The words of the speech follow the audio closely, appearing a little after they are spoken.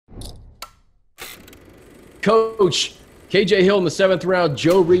Coach, KJ Hill in the 7th round,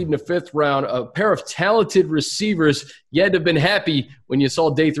 Joe Reed in the 5th round, a pair of talented receivers. You had to have been happy when you saw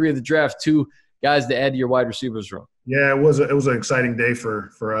day 3 of the draft, 2 guys to add to your wide receivers room. Yeah, it was an exciting day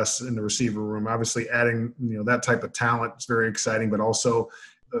for us in the receiver room. Obviously, adding that type of talent is very exciting, but also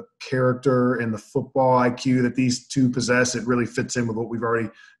the character and the football IQ that these two possess, it really fits in with what we've already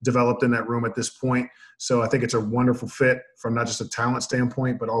developed in that room at this point. So I think it's a wonderful fit from not just a talent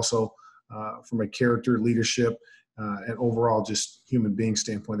standpoint, but also from a character, leadership, and overall just human being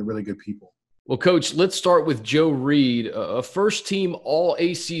standpoint. They're really good people. Well, Coach, let's start with Joe Reed, a first-team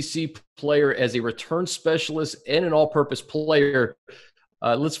All-ACC player as a return specialist and an all-purpose player.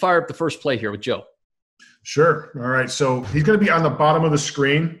 Let's fire up the first play here with Joe. Sure. All right. So he's going to be on the bottom of the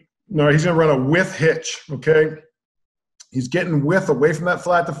screen. No, he's going to run a width hitch, okay? He's getting width away from that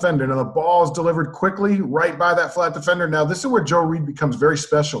flat defender. Now, the ball is delivered quickly right by that flat defender. Now, this is where Joe Reed becomes very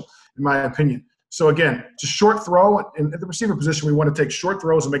special, in my opinion. So, again, it's a short throw. And at the receiver position, we want to take short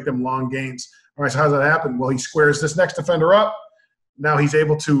throws and make them long gains. All right, so how does that happen? Well, he squares this next defender up. Now he's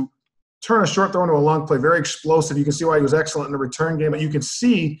able to turn a short throw into a long play, very explosive. You can see why he was excellent in the return game. But you can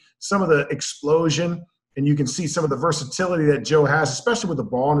see some of the explosion, and you can see some of the versatility that Joe has, especially with the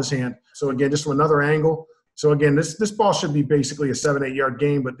ball in his hand. So, again, just from another angle. So, again, this ball should be basically a 7-8 yard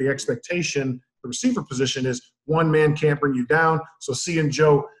gain, but the expectation, the receiver position is one man can't bring you down. So seeing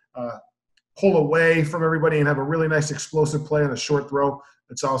Joe pull away from everybody and have a really nice explosive play on a short throw,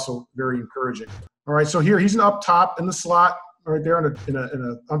 it's also very encouraging. All right, so here he's up top in the slot right there in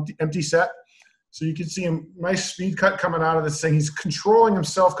an empty set. So you can see him, nice speed cut coming out of this thing. He's controlling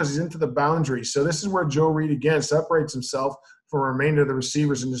himself because he's into the boundary. So this is where Joe Reed, again, separates himself from the remainder of the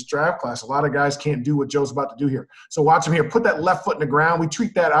receivers in this draft class. A lot of guys can't do what Joe's about to do here. So watch him here. Put that left foot in the ground. We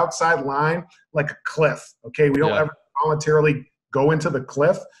treat that outside line like a cliff, okay? We don't ever voluntarily go into the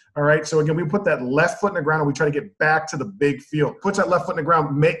cliff, all right? So, again, we put that left foot in the ground and we try to get back to the big field. Puts that left foot in the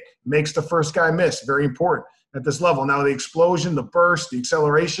ground, makes the first guy miss. Very important at this level. Now, the explosion, the burst, the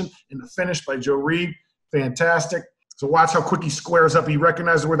acceleration, and the finish by Joe Reed, fantastic. So watch how quick he squares up. He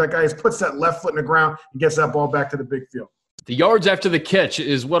recognizes where that guy is, puts that left foot in the ground, and gets that ball back to the big field. The yards after the catch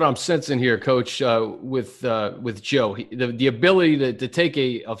is what I'm sensing here, Coach, with Joe. The ability to take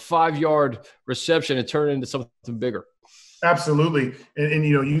a 5-yard reception and turn it into something bigger. Absolutely. And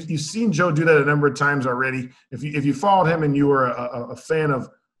you've seen Joe do that a number of times already. If you followed him and you were a fan of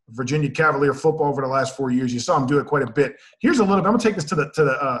Virginia Cavalier football over the last 4 years, you saw him do it quite a bit. Here's a little bit. I'm going to take this to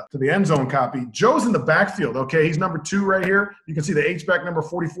the end zone copy. Joe's in the backfield, okay? He's number 2 right here. You can see the H-back number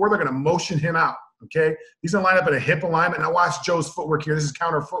 44. They're going to motion him out, okay? He's going to line up in a hip alignment. Now watch Joe's footwork here. This is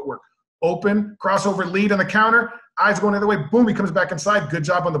counter footwork. Open, crossover lead on the counter. Eyes going the other way. Boom, he comes back inside. Good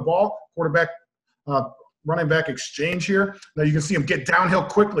job on the ball. Quarterback running back exchange here. Now you can see him get downhill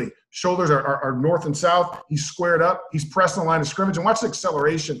quickly. Shoulders are north and south. He's squared up. He's pressing the line of scrimmage. And watch the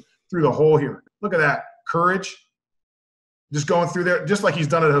acceleration through the hole here. Look at that. Courage. Just going through there, just like he's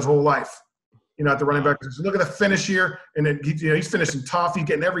done it his whole life. At the running back position. Look at the finish here. And then he's finishing tough. He's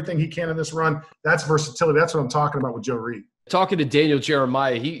getting everything he can in this run. That's versatility. That's what I'm talking about with Joe Reed. Talking to Daniel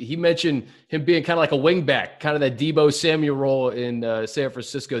Jeremiah, he mentioned him being kind of like a wingback, kind of that Deebo Samuel role in San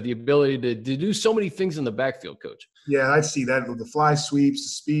Francisco, the ability to do so many things in the backfield, Coach. Yeah, I see that. The fly sweeps, the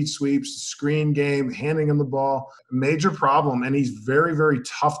speed sweeps, the screen game, handing him the ball, major problem. And he's very, very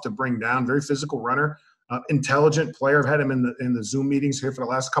tough to bring down, very physical runner. Intelligent player. I've had him in the Zoom meetings here for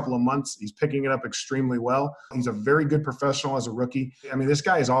the last couple of months. He's picking it up extremely well. He's a very good professional as a rookie. I mean, this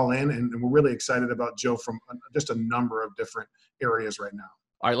guy is all in, and we're really excited about Joe from just a number of different areas right now.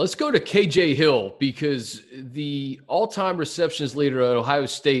 All right, let's go to KJ Hill, because the all-time receptions leader at Ohio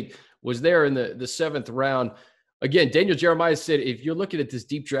State was there in the 7th round. Again, Daniel Jeremiah said, if you're looking at this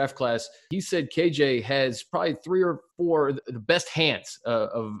deep draft class, he said KJ has probably 3 or 4 the best hands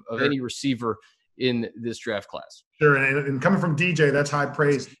of any receiver in this draft class. Sure, and coming from DJ, that's high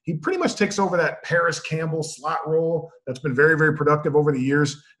praise. He pretty much takes over that Paris Campbell slot role that's been very, very productive over the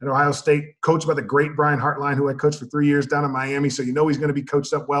years at Ohio State, coached by the great Brian Hartline, who I coached for 3 years down in Miami, so he's going to be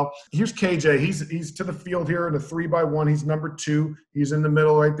coached up well. Here's KJ. He's to the field here in a 3-by-1. He's number 2. He's in the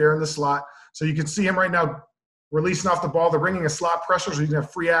middle right there in the slot. So you can see him right now releasing off the ball. They're bringing a slot pressure, so he's going to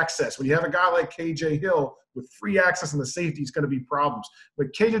have free access. When you have a guy like KJ Hill with free access in the safety, it's going to be problems.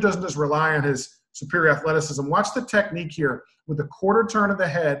 But KJ doesn't just rely on his superior athleticism. Watch the technique here with the quarter turn of the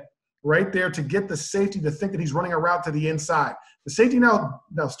head right there to get the safety to think that he's running a route to the inside. The safety now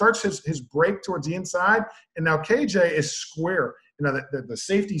starts his break towards the inside, and now KJ is square. The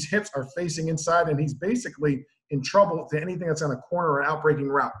safety's hips are facing inside, and he's basically in trouble to anything that's on a corner or an outbreaking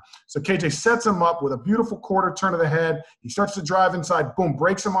route. So KJ sets him up with a beautiful quarter turn of the head. He starts to drive inside, boom,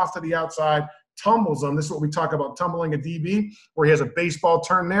 breaks him off to the outside, tumbles them. This is what we talk about, tumbling a DB, where he has a baseball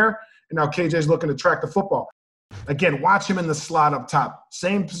turn there, and now KJ's looking to track the football. Again, watch him in the slot up top.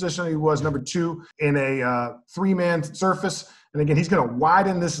 Same position he was, number 2, in a three-man surface. And again, he's going to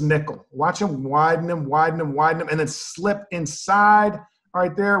widen this nickel. Watch him widen him, and then slip inside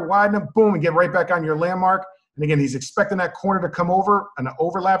right there, widen him, boom, and get right back on your landmark. And again, he's expecting that corner to come over, an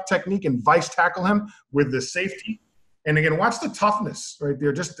overlap technique, and vice tackle him with the safety. And again, watch the toughness right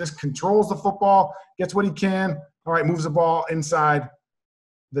there. Just controls the football, gets what he can. All right, moves the ball inside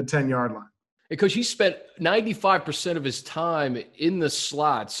the 10-yard line. Because he spent 95% of his time in the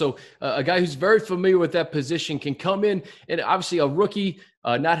slot. So a guy who's very familiar with that position can come in, and obviously a rookie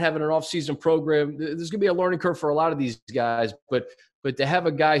not having an offseason program, there's going to be a learning curve for a lot of these guys. But to have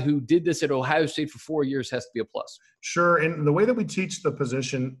a guy who did this at Ohio State for 4 years has to be a plus. Sure. And the way that we teach the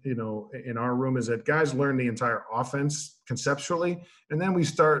position, in our room is that guys learn the entire offense conceptually. And then we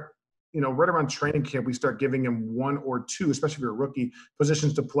start, right around training camp, we start giving them 1 or 2, especially if you're a rookie,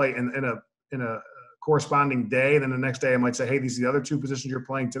 positions to play in a corresponding day. And then the next day I might say, hey, these are the other 2 positions you're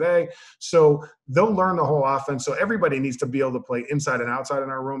playing today. So they'll learn the whole offense. So everybody needs to be able to play inside and outside in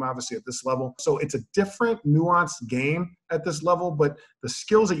our room, obviously at this level. So it's a different nuanced game at this level, but the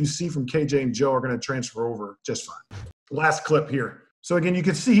skills that you see from KJ and Joe are going to transfer over just fine. Last clip here. So again, you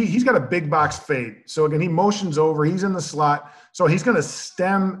can see he's got a big box fade. So again, he motions over, he's in the slot. So he's going to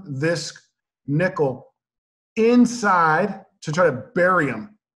stem this nickel inside to try to bury him.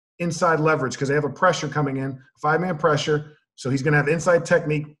 Inside leverage, because they have a pressure coming in, 5-man pressure. So he's going to have inside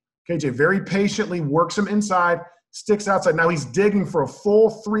technique. KJ very patiently works him inside, sticks outside. Now he's digging for a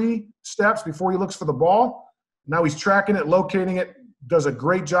full 3 steps before he looks for the ball. Now he's tracking it, locating it, does a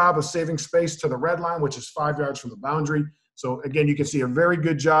great job of saving space to the red line, which is 5 yards from the boundary. So again, you can see a very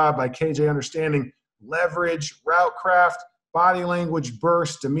good job by KJ understanding leverage, route craft, body language,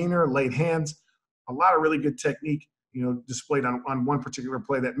 burst, demeanor, laid hands. A lot of really good technique displayed on one particular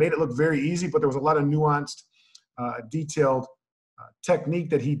play that made it look very easy, but there was a lot of nuanced, detailed technique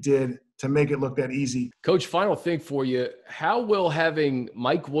that he did to make it look that easy. Coach, final thing for you. How will having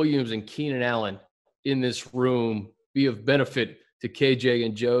Mike Williams and Keenan Allen in this room be of benefit to KJ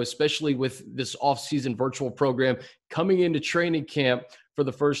and Joe, especially with this off-season virtual program coming into training camp for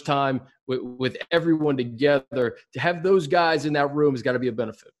the first time with everyone together? To have those guys in that room has got to be a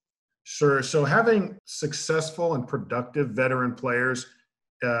benefit. Sure. So having successful and productive veteran players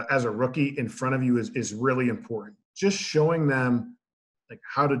as a rookie in front of you is really important. Just showing them like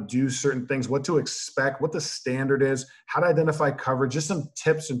how to do certain things, what to expect, what the standard is, how to identify coverage, just some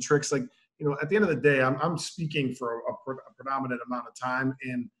tips and tricks. Like, at the end of the day, I'm speaking for a predominant amount of time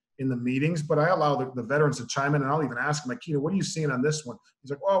in the meetings, but I allow the veterans to chime in, and I'll even ask them, like, what are you seeing on this one? He's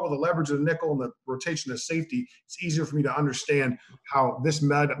like, oh, well, the leverage of the nickel and the rotation of safety, it's easier for me to understand how this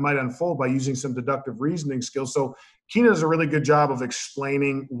might unfold by using some deductive reasoning skills. So Keenan does a really good job of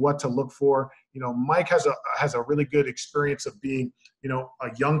explaining what to look for. Mike has a really good experience of being, a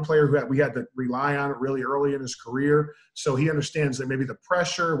young player who we had to rely on really early in his career. So he understands that maybe the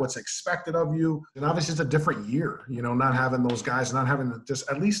pressure, what's expected of you. And obviously it's a different year, not having those guys, not having just,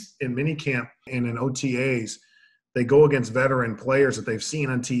 at least in minicamp and in OTAs, they go against veteran players that they've seen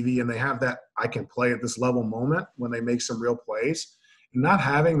on TV, and they have that I can play at this level moment when they make some real plays. And not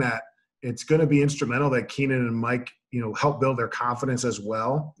having that, it's going to be instrumental that Keenan and Mike, help build their confidence as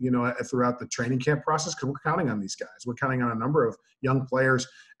well, throughout the training camp process, because we're counting on these guys. We're counting on a number of young players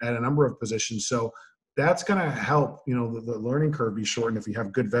at a number of positions. So that's going to help, the learning curve be shortened if you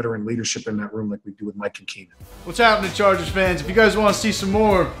have good veteran leadership in that room like we do with Mike and Keenan. What's happening, Chargers fans? If you guys want to see some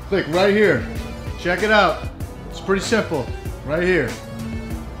more, click right here. Check it out. It's pretty simple. Right here.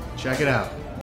 Check it out.